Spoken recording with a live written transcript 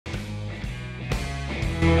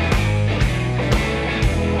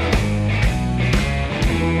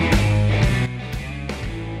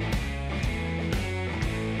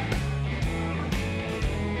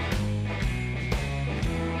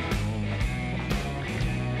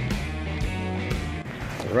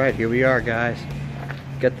Right, here we are, guys.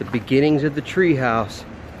 Got the beginnings of the tree house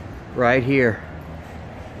right here.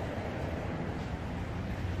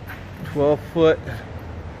 12 foot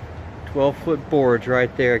boards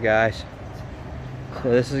right there, guys. So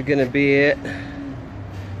this is gonna be it.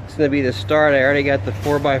 It's gonna be the start. I already got the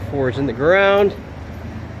 4x4s in the ground,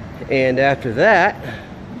 and after that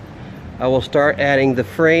I will start adding the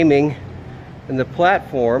framing and the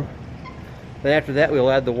platform. Then after that we'll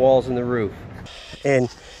add the walls and the roof. And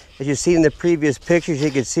as you see in the previous pictures,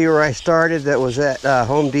 you can see where I started. That was at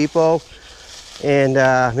Home Depot. And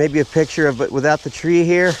maybe a picture of it without the tree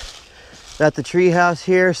here, without the tree house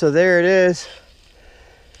here. So there it is,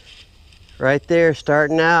 right there,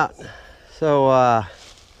 starting out. So let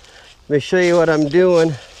me show you what I'm doing.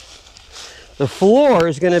 The floor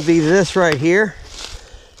is going to be this right here.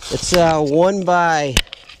 It's 1 by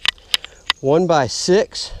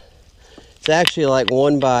 6. It's actually like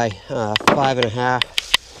 1 by 5.5.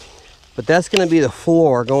 But that's going to be the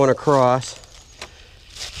floor going across.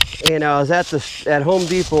 And I was at Home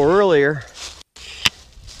Depot earlier,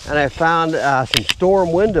 and I found some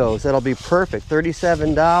storm windows that'll be perfect.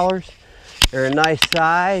 $37. They're a nice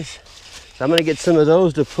size. So I'm going to get some of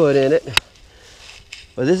those to put in it.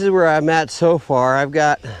 But this is where I'm at so far. I've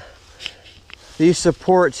got these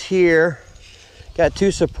supports here. Got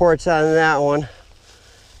 2 supports on that one.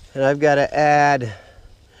 And I've got to add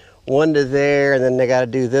one to there, and then I got to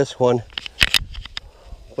do this one.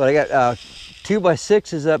 But I got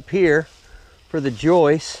 2x6s up here for the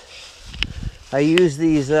joists. I use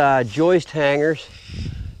these joist hangers,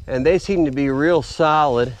 and they seem to be real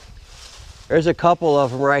solid. There's a couple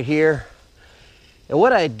of them right here. And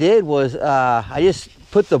what I did was I just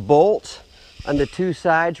put the bolts on the 2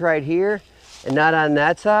 sides right here and not on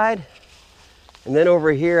that side. And then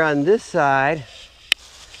over here on this side,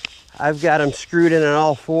 I've got them screwed in on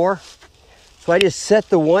all 4. So I just set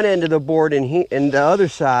the one end of the board in the other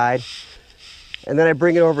side, and then I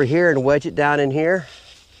bring it over here and wedge it down in here.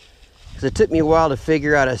 Because it took me a while to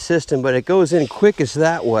figure out a system, but it goes in quickest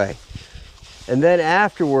that way. And then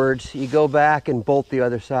afterwards, you go back and bolt the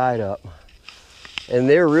other side up. And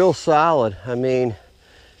they're real solid. I mean,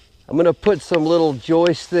 I'm gonna put some little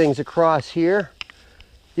joist things across here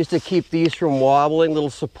just to keep these from wobbling, little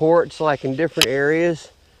supports like in different areas.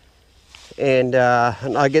 And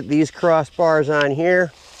I'll get these crossbars on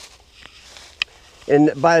here. And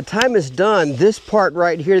by the time it's done, this part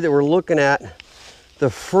right here that we're looking at, the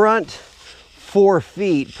front 4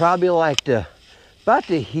 feet, probably like about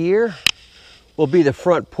to here, will be the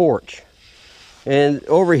front porch. And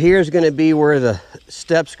over here is going to be where the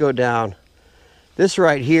steps go down. This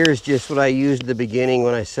right here is just what I used at the beginning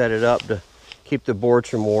when I set it up to keep the boards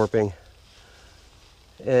from warping.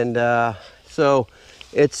 And so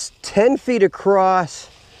it's 10 feet across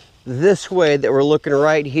this way that we're looking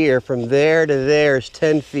right here. From there to there is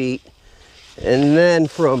 10 feet. And then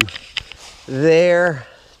from there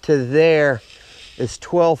to there is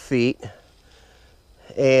 12 feet.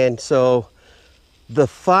 And so the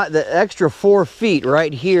extra 4 feet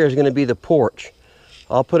right here is going to be the porch.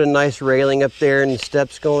 I'll put a nice railing up there and the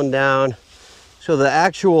steps going down. So the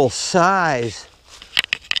actual size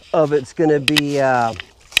of it's going to be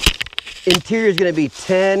interior is going to be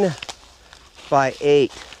 10 by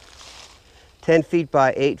 8. 10 feet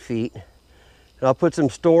by 8 feet. And I'll put some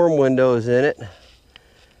storm windows in it.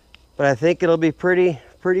 But I think it'll be pretty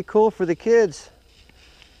cool for the kids.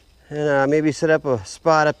 And maybe set up a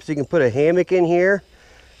spot up so you can put a hammock in here,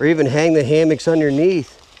 or even hang the hammocks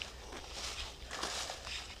underneath.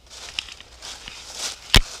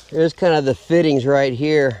 Here's kind of the fittings right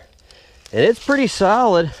here. And it's pretty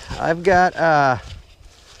solid. I've got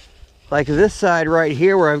like this side right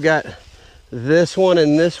here where I've got this one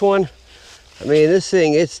and this one. I mean, this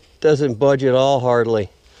thing, it doesn't budge at all hardly.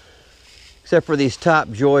 Except for these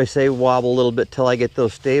top joists, they wobble a little bit till I get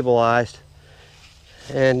those stabilized.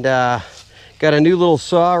 And got a new little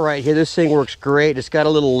saw right here. This thing works great. It's got a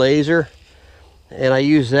little laser, and I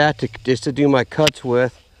use that just to do my cuts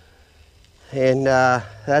with. And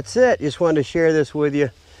that's it. Just wanted to share this with you,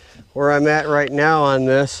 where I'm at right now on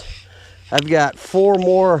this. I've got four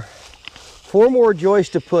more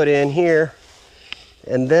joists to put in here,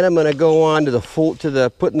 and then I'm going to go on to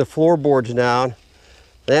putting the floorboards down.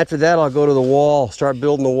 And after that, I'll go to the wall, start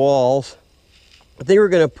building the walls. I think we're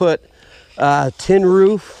going to put a tin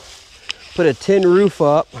roof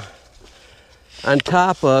up on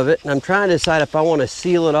top of it. And I'm trying to decide if I want to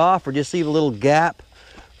seal it off or just leave a little gap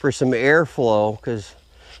for some airflow, because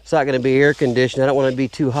it's not going to be air conditioned. I don't want to be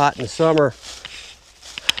too hot in the summer.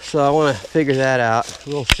 So I want to figure that out.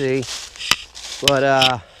 We'll see.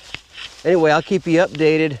 But anyway, I'll keep you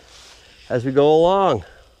updated as we go along.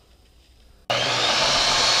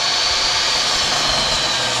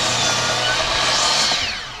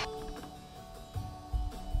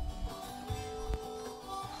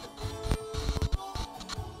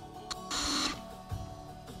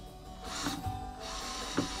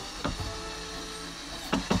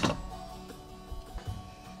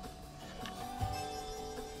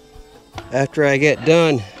 After I get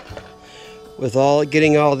done with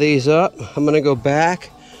getting all these up, I'm gonna go back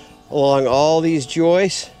along all these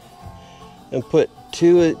joists and put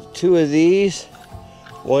two of these,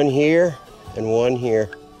 one here and one here.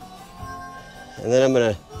 And then I'm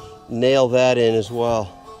gonna nail that in as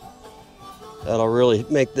well. That'll really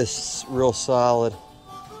make this real solid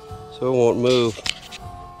so it won't move.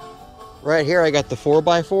 Right here I got the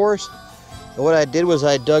 4x4s. And what I did was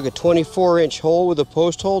I dug a 24-inch hole with a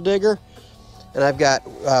post hole digger. And I've got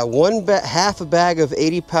half a bag of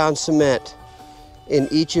 80-pound cement in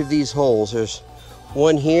each of these holes. There's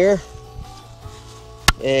one here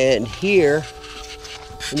and here.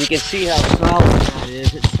 And you can see how solid that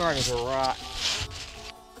is. It's hard as a rock.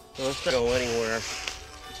 So it's not going to go anywhere.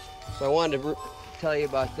 So I wanted to tell you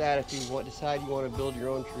about that if you decide you want to build your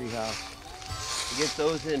own tree house. You get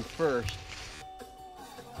those in first.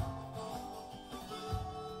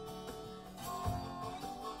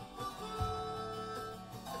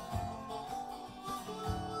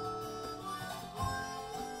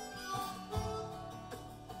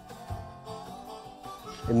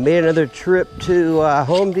 And made another trip to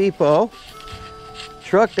Home Depot.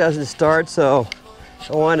 Truck doesn't start, so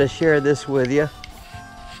I wanted to share this with you.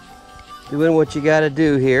 Doing what you got to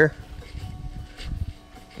do here.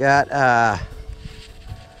 Got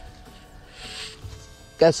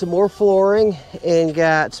some more flooring and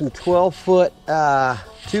got some 12-foot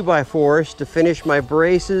 2x4s to finish my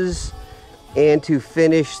braces and to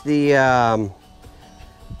finish the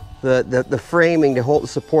framing to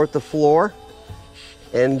support the floor.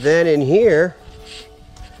 And then in here,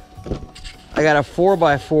 I got a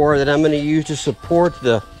 4x4 that I'm going to use to support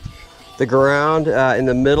the ground in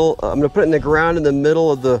the middle. I'm going to put it in the ground in the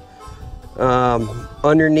middle of the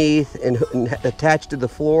underneath and attached to the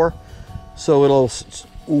floor, so it'll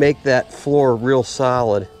make that floor real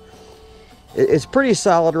solid. It's pretty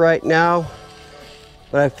solid right now,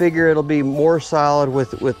 but I figure it'll be more solid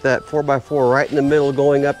with that 4x4 right in the middle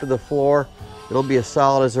going up to the floor. It'll be as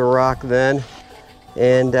solid as a rock then.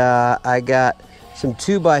 And I got some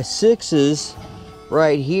 2x6s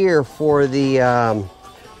right here for the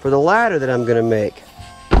ladder that I'm gonna make.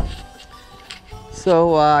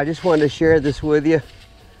 So I just wanted to share this with you,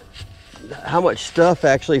 how much stuff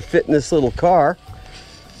actually fit in this little car.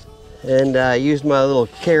 And I used my little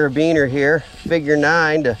carabiner here, figure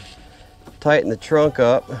 9, to tighten the trunk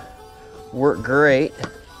up. Worked great.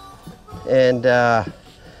 And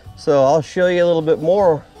so I'll show you a little bit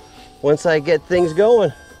more once I get things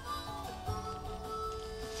going.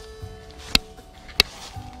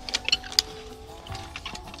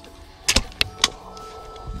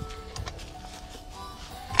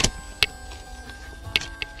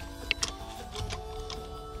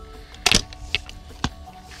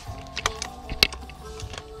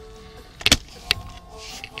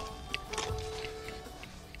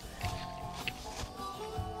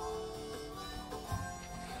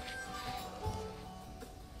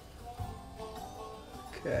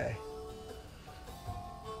 Okay.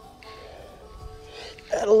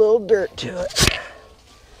 Add a little dirt to it.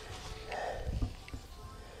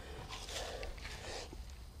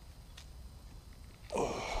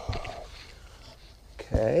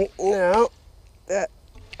 Okay, now that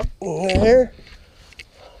in there.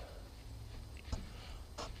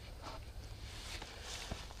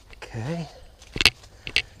 Okay.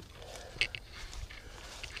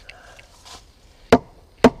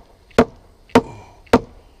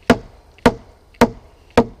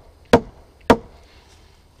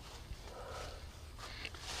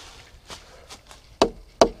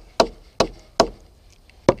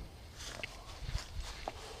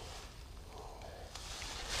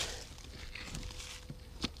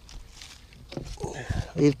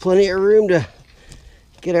 Leave plenty of room to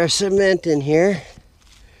get our cement in here.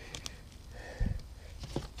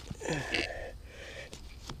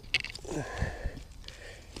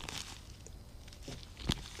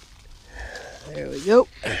 There we go.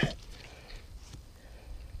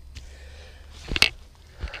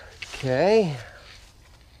 Okay.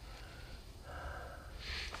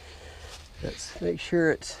 Let's make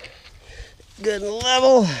sure it's good and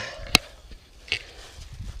level.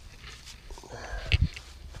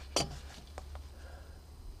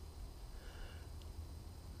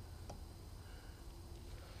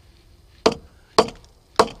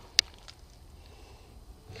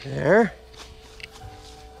 There.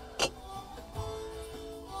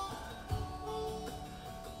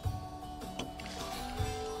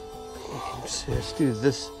 Let's do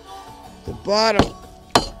this, the bottom.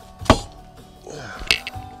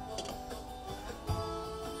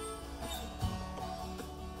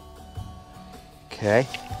 Okay.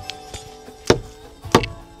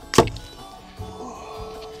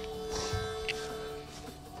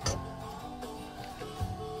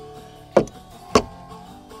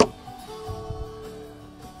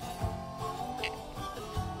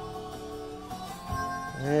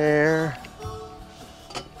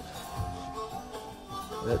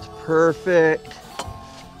 Perfect.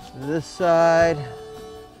 This side.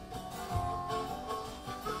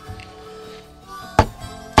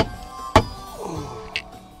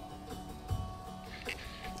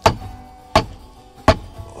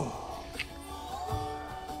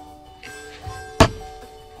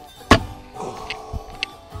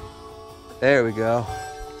 There we go.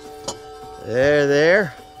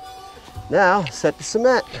 There. Now set the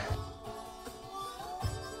cement.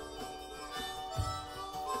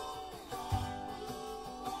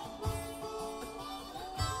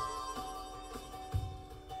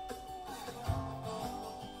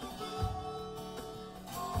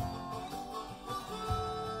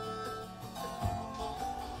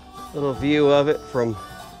 Little view of it from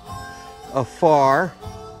afar.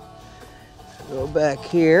 Go back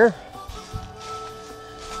here.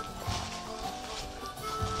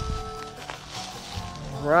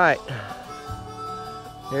 Right,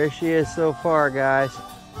 there she is so far, guys.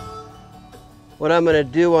 What I'm gonna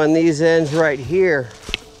do on these ends right here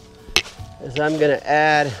is I'm gonna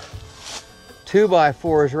add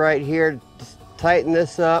 2x4s right here to tighten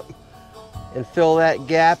this up and fill that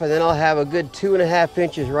gap, and then I'll have a good 2.5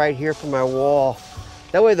 inches right here for my wall.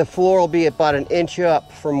 That way the floor will be about 1 inch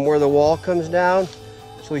up from where the wall comes down,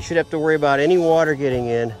 so we should have to worry about any water getting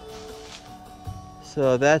in.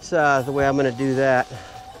 So that's the way I'm gonna do that.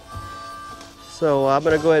 So I'm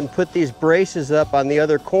gonna go ahead and put these braces up on the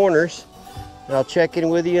other corners, and I'll check in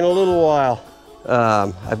with you in a little while.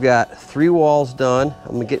 I've got 3 walls done.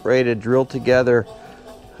 I'm gonna get ready to drill together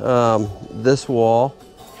this wall,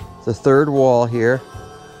 the 3rd wall here.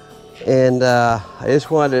 And I just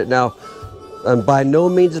wanted to, now, I'm by no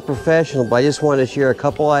means a professional, but I just wanted to share a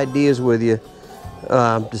couple ideas with you.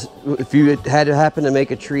 Just, if you had to happen to make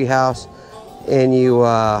a tree house and you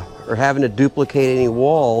are having to duplicate any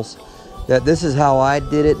walls, that this is how I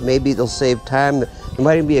did it. Maybe it'll save time. There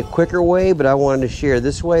might even be a quicker way, but I wanted to share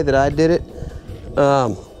this way that I did it.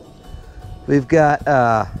 We've got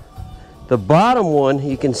the bottom one,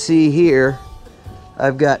 you can see here,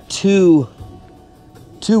 I've got two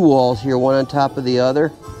walls here, one on top of the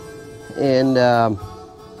other. And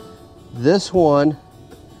this one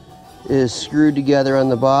is screwed together on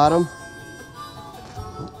the bottom.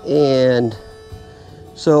 And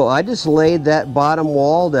so I just laid that bottom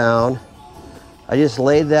wall down. I just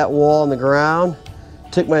laid that wall on the ground,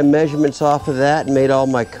 took my measurements off of that and made all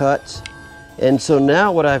my cuts. And so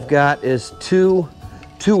now what I've got is two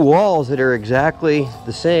walls that are exactly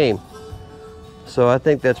the same. So I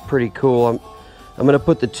think that's pretty cool. I'm gonna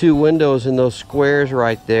put the 2 windows in those squares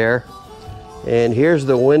right there. And here's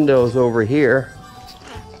the windows over here.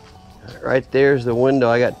 Right there's the window.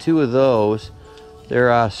 I got 2 of those.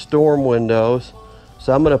 They're storm windows.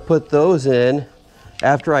 So I'm gonna put those in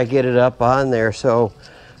after I get it up on there. So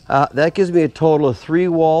that gives me a total of 3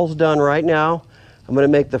 walls done right now. I'm gonna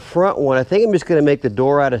make the front one, I think I'm just gonna make the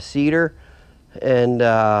door out of cedar and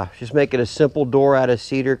just make it a simple door out of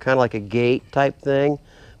cedar, kind of like a gate type thing.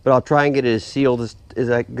 But I'll try and get it as sealed as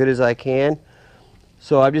good as I can.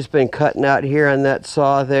 So I've just been cutting out here on that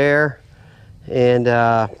saw there. And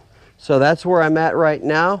so that's where I'm at right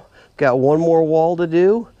now. Got 1 more wall to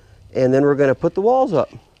do, and then we're gonna put the walls up.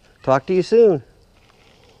 Talk to you soon.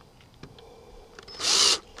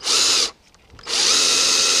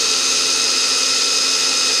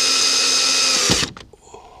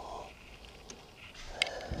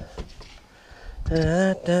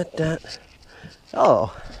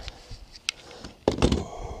 Oh.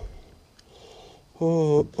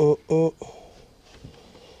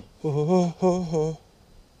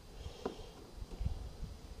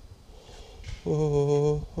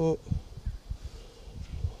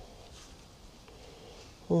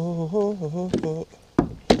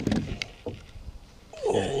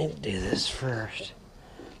 I need to do this first,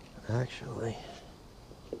 actually.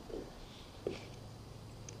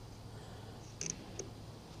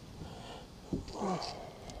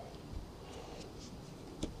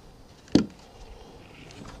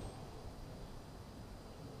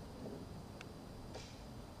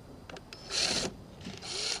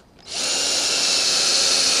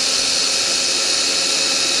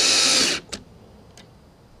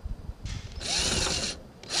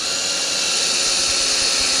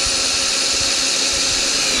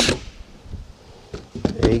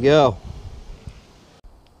 There you go.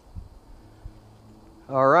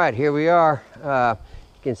 All right, here we are. You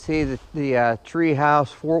can see the tree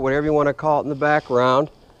house fort, whatever you want to call it, in the background.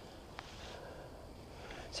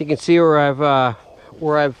 So you can see where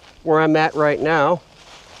I'm at right now.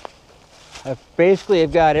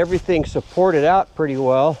 I've got everything supported out pretty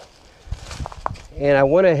well, and I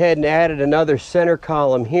went ahead and added another center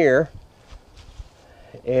column here.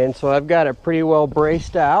 And so I've got it pretty well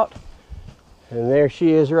braced out. And there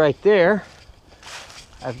she is right there.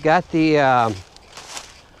 I've got the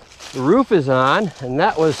roof is on, and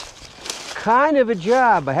that was kind of a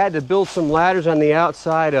job. I had to build some ladders on the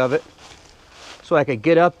outside of it so I could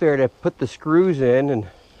get up there to put the screws in. And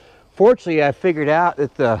fortunately, I figured out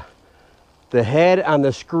that the head on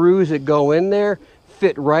the screws that go in there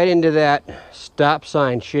fit right into that stop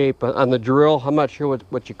sign shape on the drill. I'm not sure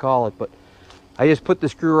what you call it, but I just put the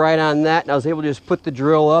screw right on that, and I was able to just put the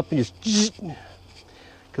drill up and just,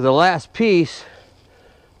 because the last piece,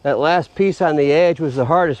 that last piece on the edge was the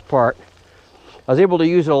hardest part. I was able to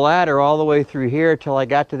use a ladder all the way through here till I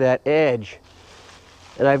got to that edge.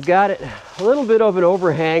 And I've got it a little bit of an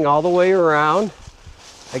overhang all the way around.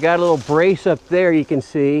 I got a little brace up there, you can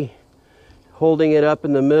see, holding it up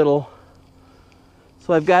in the middle.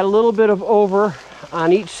 So I've got a little bit of over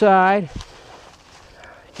on each side.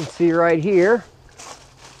 You can see right here.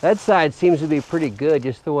 That side seems to be pretty good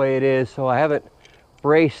just the way it is, so I haven't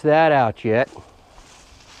braced that out yet.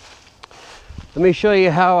 Let me show you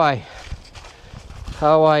how I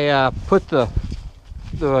put I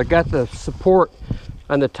got the support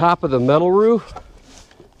on the top of the metal roof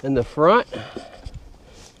in the front.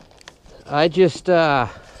 I just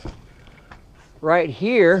right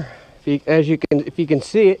here, if you can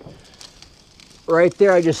see it, right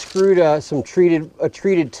there, I just screwed a treated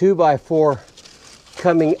 2x4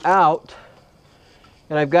 coming out,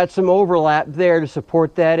 and I've got some overlap there to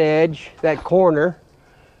support that edge, that corner,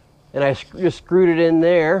 and I just screwed it in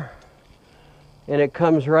there, and it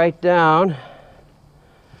comes right down,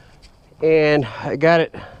 and I got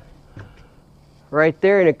it right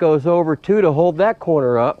there, and it goes over too to hold that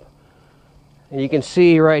corner up. And you can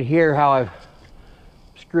see right here how I've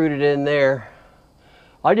screwed it in there.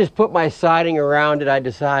 I'll just put my siding around it, I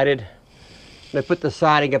decided. When I put the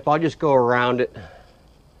siding up, I'll just go around it.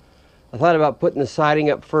 I thought about putting the siding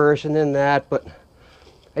up first and then that, but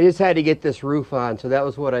I just had to get this roof on, so that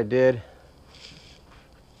was what I did.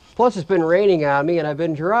 Plus, it's been raining on me and I've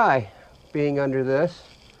been dry being under this.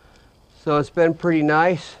 So it's been pretty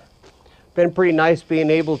nice. Been pretty nice being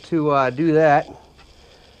able to do that.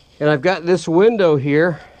 And I've got this window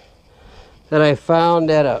here that I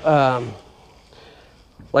found at a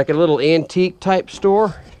like a little antique type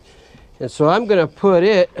store. And so I'm gonna put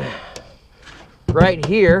it right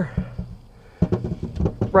here,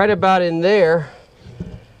 right about in there,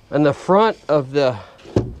 on the front of the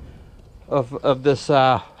of this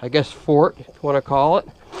I guess fort, if you want to call it.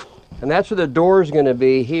 And that's where the door is going to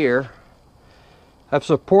be here. I've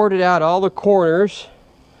supported out all the corners,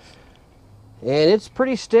 and it's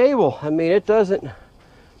pretty stable. I mean, it doesn't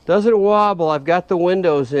wobble. I've got the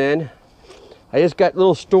windows in. I just got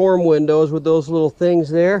little storm windows with those little things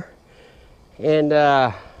there, and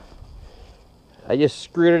I just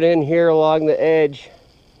screwed it in here along the edge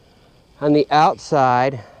on the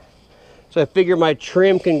outside. So I figure my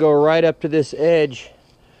trim can go right up to this edge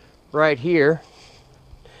right here.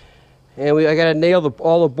 And I got to nail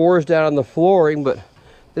all the bores down on the flooring, but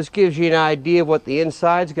this gives you an idea of what the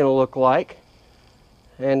inside's going to look like.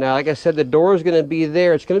 And like I said, the door is going to be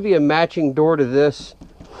there. It's going to be a matching door to this.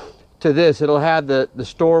 It'll have the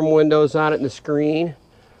storm windows on it and the screen.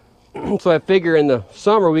 So I figure in the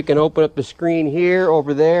summer we can open up the screen here,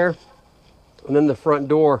 over there, and then the front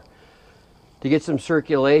door to get some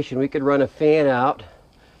circulation. We could run a fan out.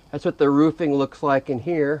 That's what the roofing looks like in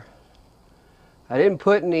here. I didn't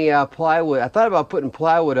put any plywood. I thought about putting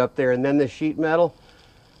plywood up there and then the sheet metal,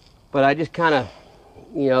 but I just kind of,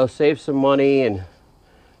 you know, save some money, and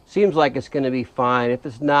seems like it's going to be fine. If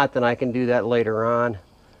it's not, then I can do that later on.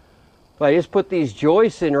 But I just put these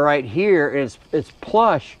joists in right here, and it's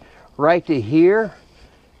plush right to here,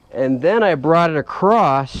 and then I brought it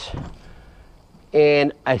across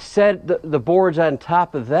and I set the boards on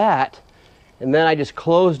top of that, and then I just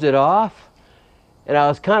closed it off. And I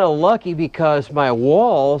was kind of lucky because my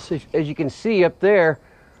walls, as you can see up there,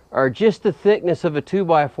 are just the thickness of a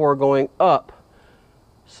 2x4 going up.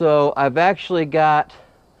 So I've actually got,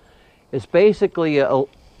 it's basically a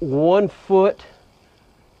 1 foot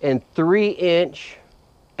and 3-inch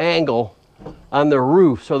angle on the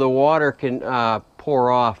roof so the water can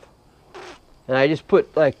pour off. And I just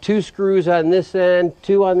put like 2 screws on this end,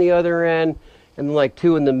 2 on the other end, and then like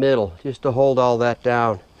 2 in the middle, just to hold all that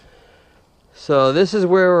down. So this is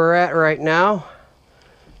where we're at right now.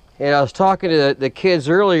 And I was talking to the kids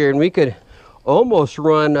earlier, and we could almost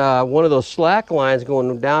run one of those slack lines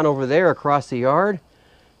going down over there across the yard.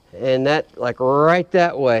 And that, like right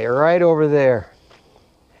that way, right over there.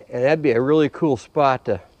 And that'd be a really cool spot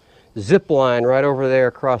to zip line right over there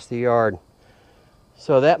across the yard.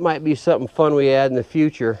 So that might be something fun we add in the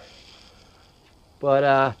future.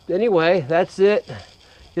 But anyway, that's it.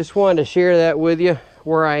 Just wanted to share that with you,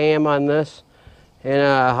 where I am on this. And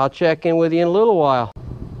I'll check in with you in a little while.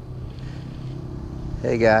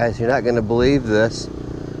 Hey guys, you're not gonna believe this.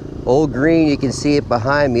 Old Green, you can see it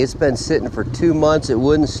behind me. It's been sitting for 2 months. It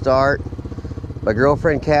wouldn't start. My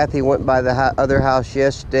girlfriend Kathy went by the other house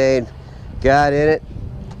yesterday and got in it.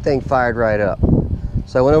 Thing fired right up.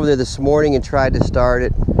 So I went over there this morning and tried to start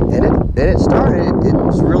it, and it started. It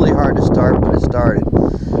was really hard to start, but it started.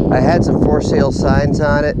 I had some for sale signs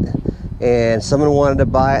on it, and someone wanted to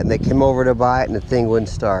buy it, and they came over to buy it, and the thing wouldn't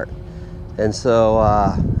start. And so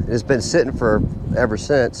it's been sitting for ever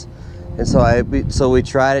since. And so we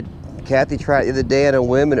tried it. Kathy tried it the other day on a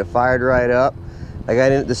whim, and it fired right up. I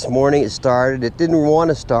got in it this morning. It started. It didn't want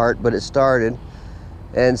to start, but it started.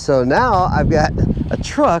 And so now I've got a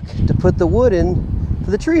truck to put the wood in for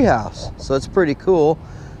the treehouse. So it's pretty cool.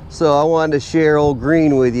 So I wanted to share Old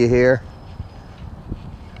Green with you here.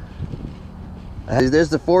 There's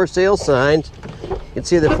the for sale signs. You can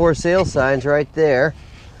see the for sale signs right there.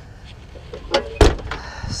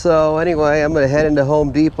 So anyway, I'm going to head into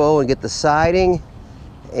Home Depot and get the siding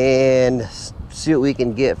and see what we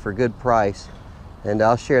can get for a good price. And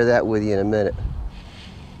I'll share that with you in a minute.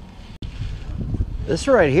 This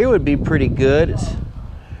right here would be pretty good. It's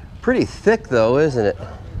pretty thick though, isn't it?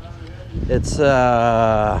 It's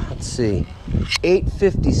let's see,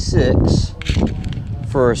 856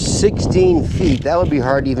 for 16 feet. That would be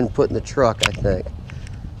hard to even put in the truck, I think.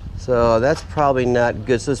 So that's probably not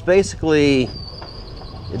good. So it's basically,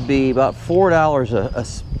 it'd be about $4 a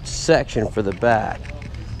section for the back.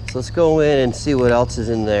 So let's go in and see what else is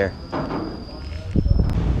in there.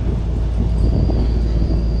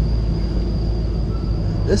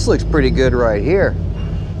 This looks pretty good right here.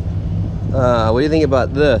 What do you think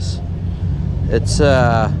about this? It's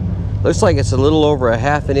looks like it's a little over a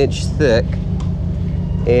 ½ an inch thick,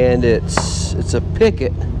 and it's a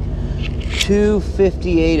picket,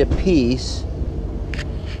 $2.58 a piece,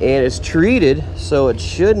 and it's treated, so it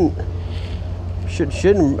should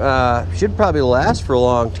probably last for a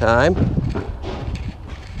long time.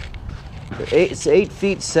 It's 8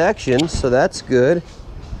 feet section, so that's good.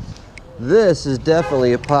 This is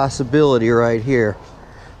definitely a possibility right here.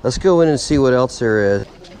 Let's go in and see what else there is.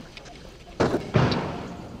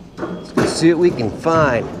 Let's see what we can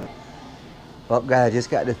find. Well, guys, I just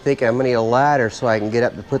got to thinking I'm gonna need a ladder so I can get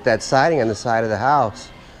up to put that siding on the side of the house.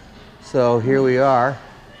 So here we are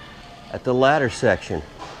at the ladder section.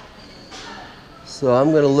 So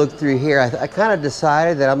I'm gonna look through here. I kind of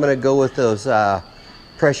decided that I'm gonna go with those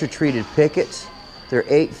pressure treated pickets. They're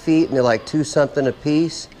 8 feet and they're like 2 something a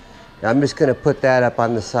piece. I'm just going to put that up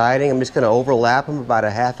on the siding. I'm just going to overlap them about a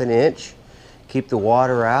 ½ an inch, keep the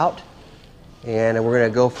water out, and we're going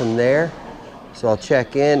to go from there. So I'll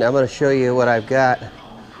check in. I'm going to show you what I've got.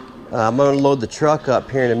 I'm going to load the truck up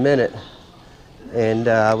here in a minute, and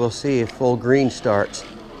we'll see if Old Green starts.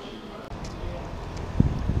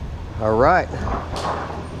 All right,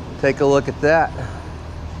 take a look at that.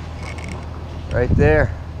 Right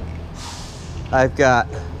there. I've got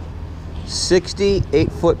 60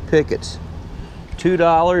 8-foot pickets,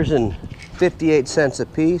 $2.58 a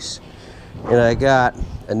piece, and I got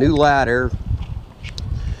a new ladder,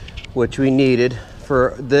 which we needed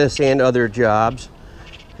for this and other jobs,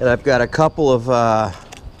 and I've got a couple of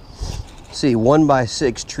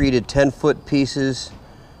 1x6 treated 10-foot pieces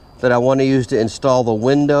that I want to use to install the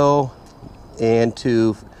window and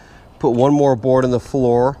to put one more board in the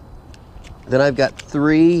floor. Then I've got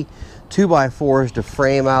 3 2x4s to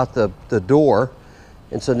frame out the door.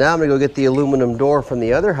 And so now I'm gonna go get the aluminum door from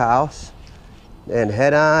the other house and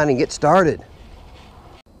head on and get started.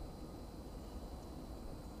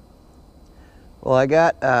 Well, I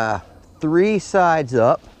got 3 sides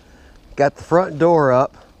up, got the front door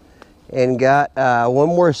up, and got one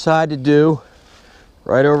more side to do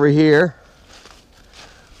right over here,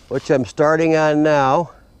 which I'm starting on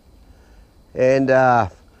now. And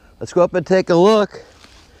let's go up and take a look.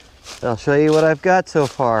 I'll show you what I've got so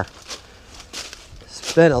far.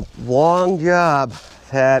 It's been a long job. I've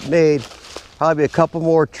had made probably a couple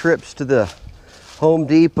more trips to the Home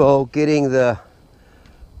Depot getting the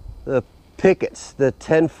pickets, the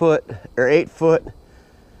 10-foot or 8-foot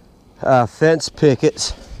fence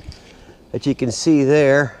pickets that you can see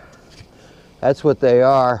there. That's what they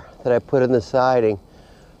are that I put in the siding.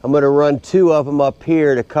 I'm going to run 2 of them up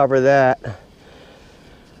here to cover that,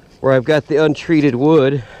 where I've got the untreated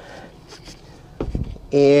wood.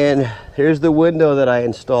 And here's the window that I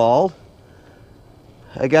installed.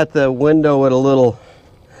 I got the window at a little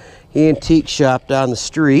antique shop down the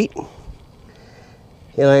street.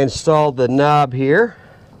 And I installed the knob here.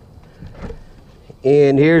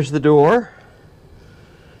 And here's the door.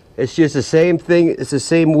 It's just the same thing. It's the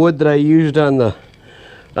same wood that I used on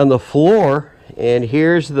the floor. And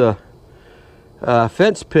here's the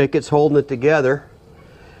fence pickets holding it together.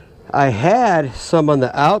 I had some on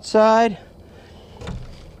the outside,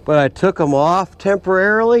 but I took them off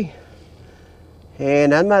temporarily.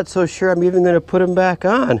 And I'm not so sure I'm even going to put them back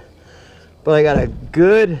on. But I got a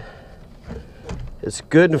good, it's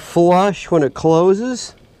good and flush when it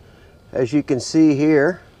closes, as you can see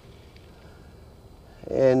here.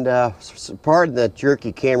 And pardon that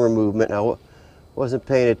jerky camera movement, I wasn't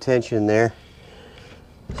paying attention there.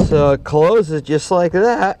 So it closes just like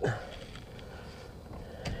that.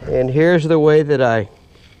 And here's the way that I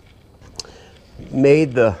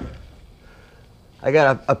made the,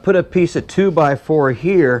 I put a piece of 2x4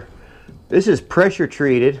 here. This is pressure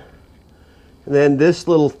treated. And then this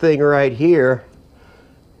little thing right here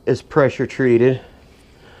is pressure treated.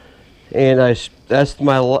 And that's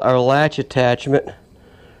our latch attachment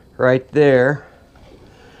right there.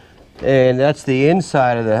 And that's the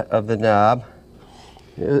inside of the knob.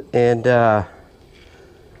 And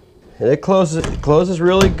it closes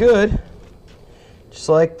really good, just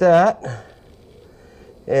like that.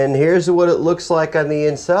 And here's what it looks like on the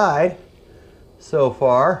inside so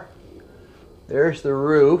far. There's the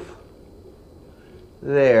roof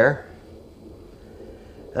there.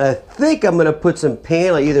 And I think I'm going to put some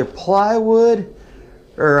panel, either plywood,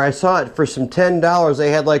 or I saw it for some $10.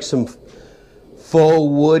 They had like some faux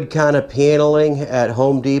wood kind of paneling at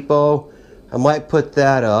Home Depot. I might put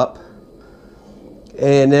that up.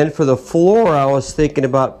 And then for the floor, I was thinking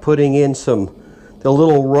about putting in the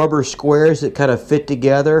little rubber squares that kind of fit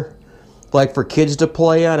together, like for kids to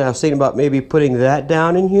play on. I was thinking about maybe putting that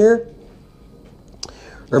down in here,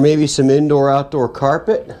 or maybe some indoor-outdoor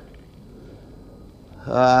carpet.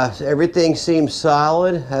 Everything seems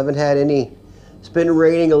solid. Haven't had any, it's been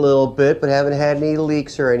raining a little bit, but haven't had any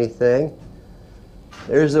leaks or anything.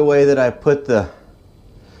 There's the way that I put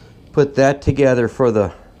that together for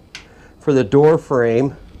the door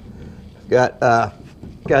frame. Got that.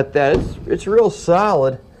 It's real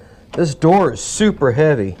solid. This door is super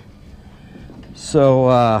heavy. So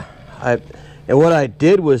and what I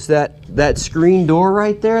did was that screen door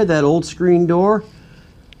right there, that old screen door,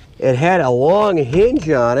 it had a long hinge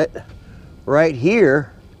on it right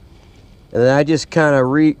here, and then I just kind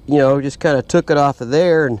of took it off of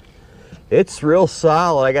there, and it's real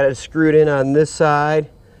solid. I got it screwed in on this side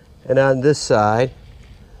and on this side.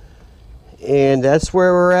 And that's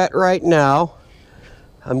where we're at right now.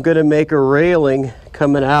 I'm going to make a railing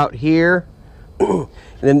coming out here. And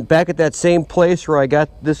then back at that same place where I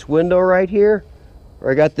got this window right here,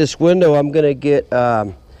 where I got this window, I'm going to get,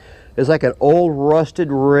 it's like an old rusted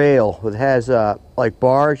rail. It has like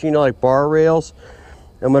bars, like bar rails.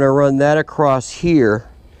 I'm going to run that across here.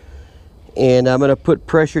 And I'm going to put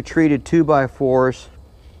pressure treated 2x4s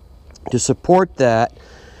to support that.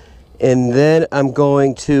 And then I'm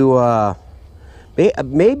going to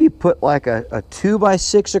maybe put like a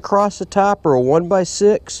 2x6 across the top, or a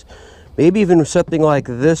 1x6. Maybe even something like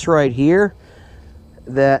this right here.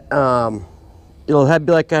 That it'll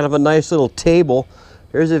be like kind of a nice little table.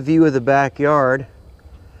 There's a view of the backyard.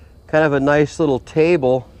 Kind of a nice little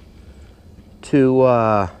table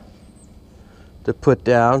to put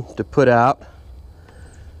down, to put out.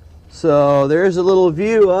 So there's a little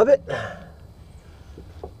view of it.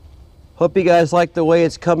 Hope you guys like the way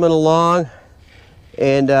it's coming along.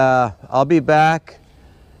 And I'll be back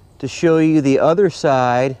to show you the other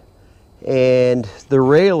side and the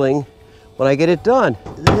railing when I get it done.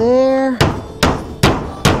 There.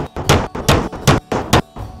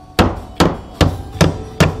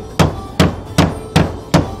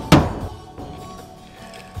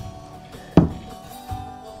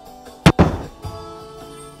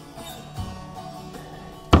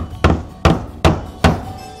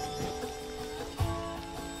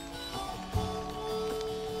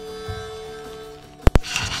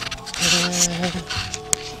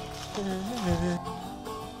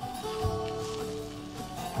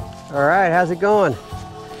 All right, how's it going?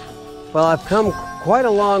 Well, I've come quite a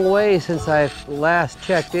long way since I last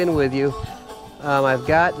checked in with you. I've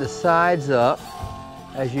got the sides up,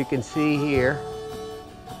 as you can see here.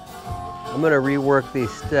 I'm going to rework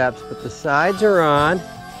these steps, but the sides are on.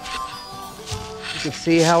 You can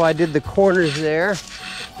see how I did the corners there.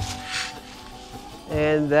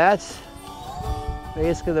 And that's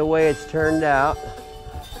basically the way it's turned out.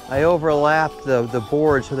 I overlapped the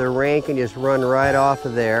board so the rain can just run right off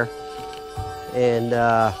of there. And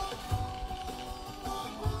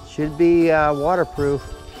should be waterproof.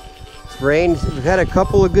 It's rained, we've had a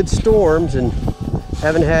couple of good storms and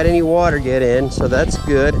haven't had any water get in, so that's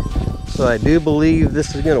good. So I do believe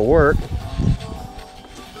this is gonna work.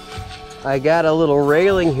 I got a little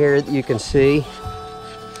railing here that you can see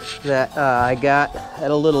that I got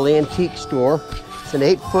at a little antique store. It's an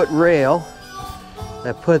 8-foot rail.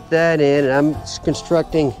 I put that in, and I'm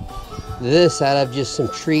constructing this out of just some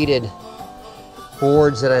treated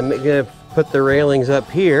boards that I'm gonna put the railings up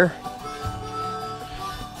here.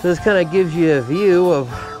 So this kind of gives you a view of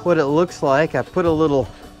what it looks like. I put a little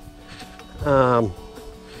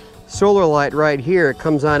solar light right here. It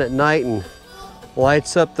comes on at night and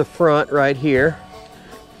lights up the front right here,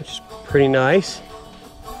 which is pretty nice.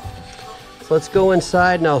 So let's go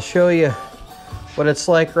inside and I'll show you what it's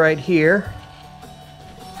like right here.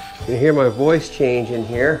 You can hear my voice change in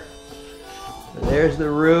here. And there's the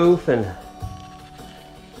roof and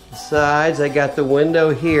the sides. I got the window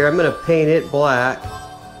here. I'm gonna paint it black.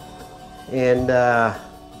 And the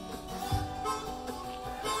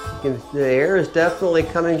air is definitely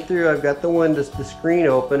coming through. I've got the windows, the screen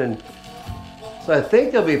open, and so I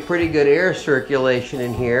think there'll be pretty good air circulation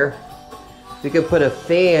in here. We can put a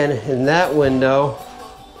fan in that window,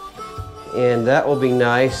 and that will be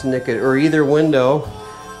nice. And it could, or either window.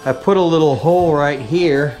 I put a little hole right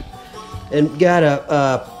here, and got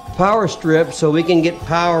a power strip so we can get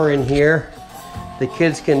power in here. The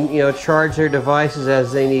kids can, you know, charge their devices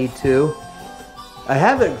as they need to. I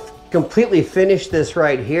haven't completely finished this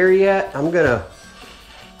right here yet. I'm gonna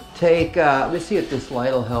take, let me see if this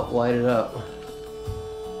light will help light it up.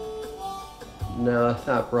 No, it's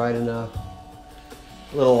not bright enough.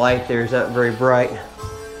 A little light there is not very bright.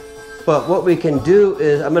 But what we can do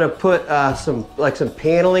is I'm gonna put some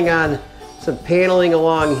paneling on, some paneling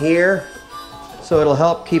along here, so it'll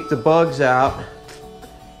help keep the bugs out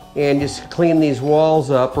and just clean these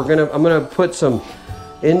walls up. I'm gonna put some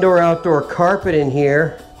indoor-outdoor carpet in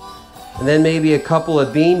here, and then maybe a couple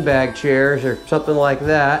of beanbag chairs or something like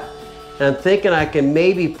that. And I'm thinking I can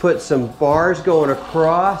maybe put some bars going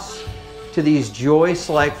across to these joists,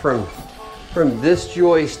 like from this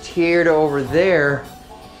joist here to over there,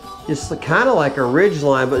 just kind of like a ridge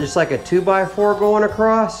line, but just like a 2x4 going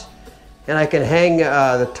across. And I can hang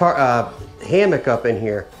the hammock up in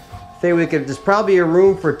here. I think we could, there's probably a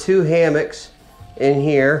room for 2 hammocks in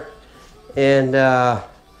here. And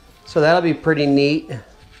so that'll be pretty neat.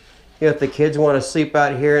 You know, if the kids want to sleep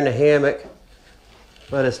out here in the hammock.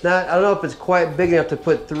 But it's not, I don't know if it's quite big enough to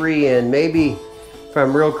put 3 in. Maybe if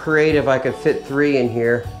I'm real creative, I could fit 3 in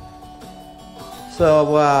here.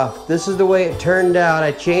 So this is the way it turned out.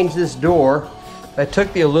 I changed this door. I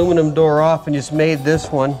took the aluminum door off and just made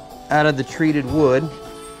this one out of the treated wood.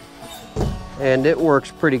 And it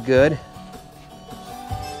works pretty good.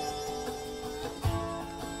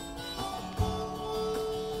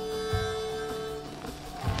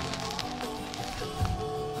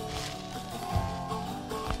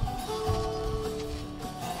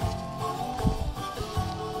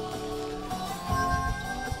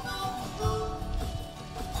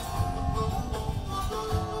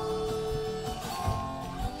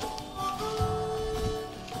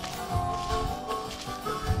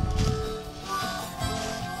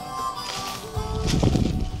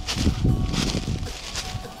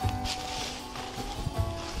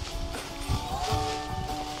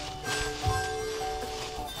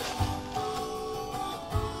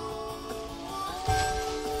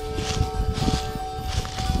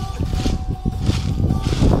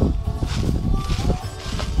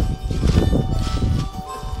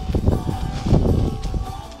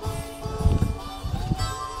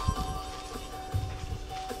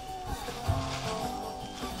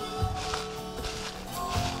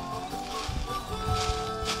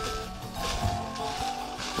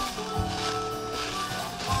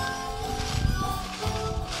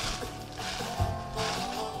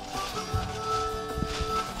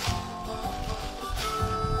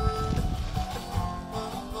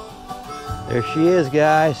 There she is,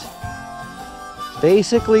 guys.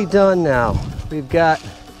 Basically done now. We've got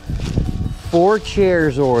 4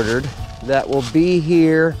 chairs ordered that will be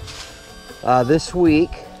here this week,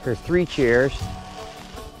 or 3 chairs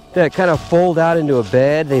that kind of fold out into a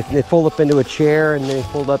bed. They fold up into a chair and they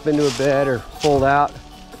fold up into a bed or fold out.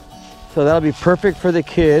 So that'll be perfect for the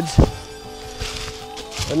kids.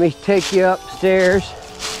 Let me take you upstairs,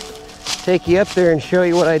 take you up there and show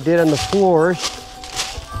you what I did on the floors.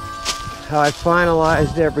 How I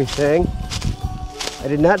finalized everything. I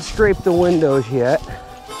did not scrape the windows yet,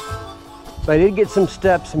 but I did get some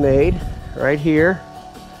steps made right here.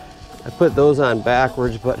 I put those on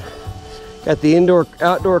backwards, but got the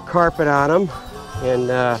indoor-outdoor carpet on them,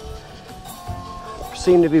 and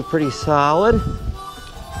seem to be pretty solid.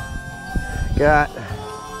 Got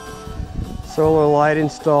solar light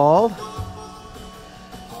installed.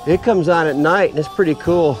 It comes on at night and it's pretty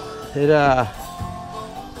cool. It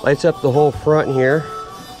lights up the whole front here.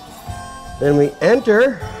 Then we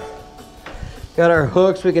enter. Got our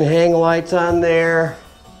hooks, we can hang lights on there.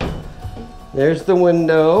 There's the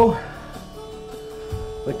window.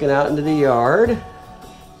 Looking out into the yard.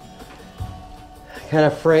 Kind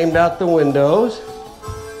of framed out the windows.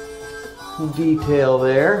 Some detail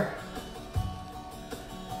there.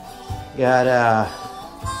 Got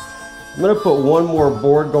I'm gonna put one more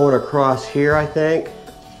board going across here, I think.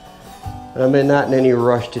 But I'm not in any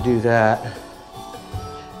rush to do that.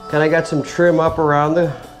 Kind of got some trim up around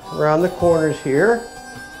the corners here.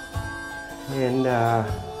 And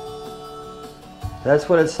that's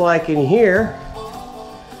what it's like in here.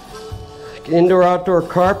 Indoor outdoor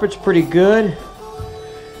carpet's pretty good.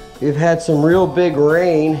 We've had some real big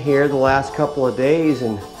rain here the last couple of days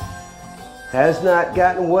and has not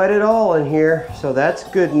gotten wet at all in here, so that's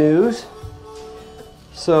good news.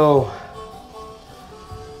 So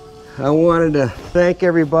I wanted to thank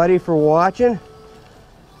everybody for watching,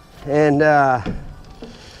 and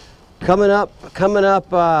coming up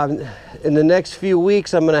in the next few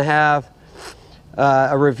weeks, I'm going to have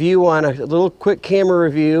a review on a little quick camera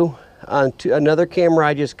review on another camera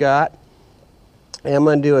I just got. And I'm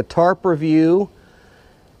going to do a tarp review,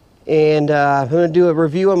 and I'm going to do a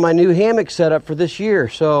review on my new hammock setup for this year.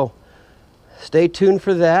 So stay tuned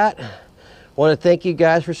for that. I want to thank you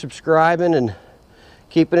guys for subscribing and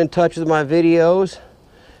keeping in touch with my videos.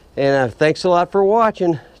 And thanks a lot for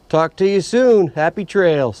watching. Talk to you soon. Happy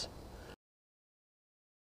trails.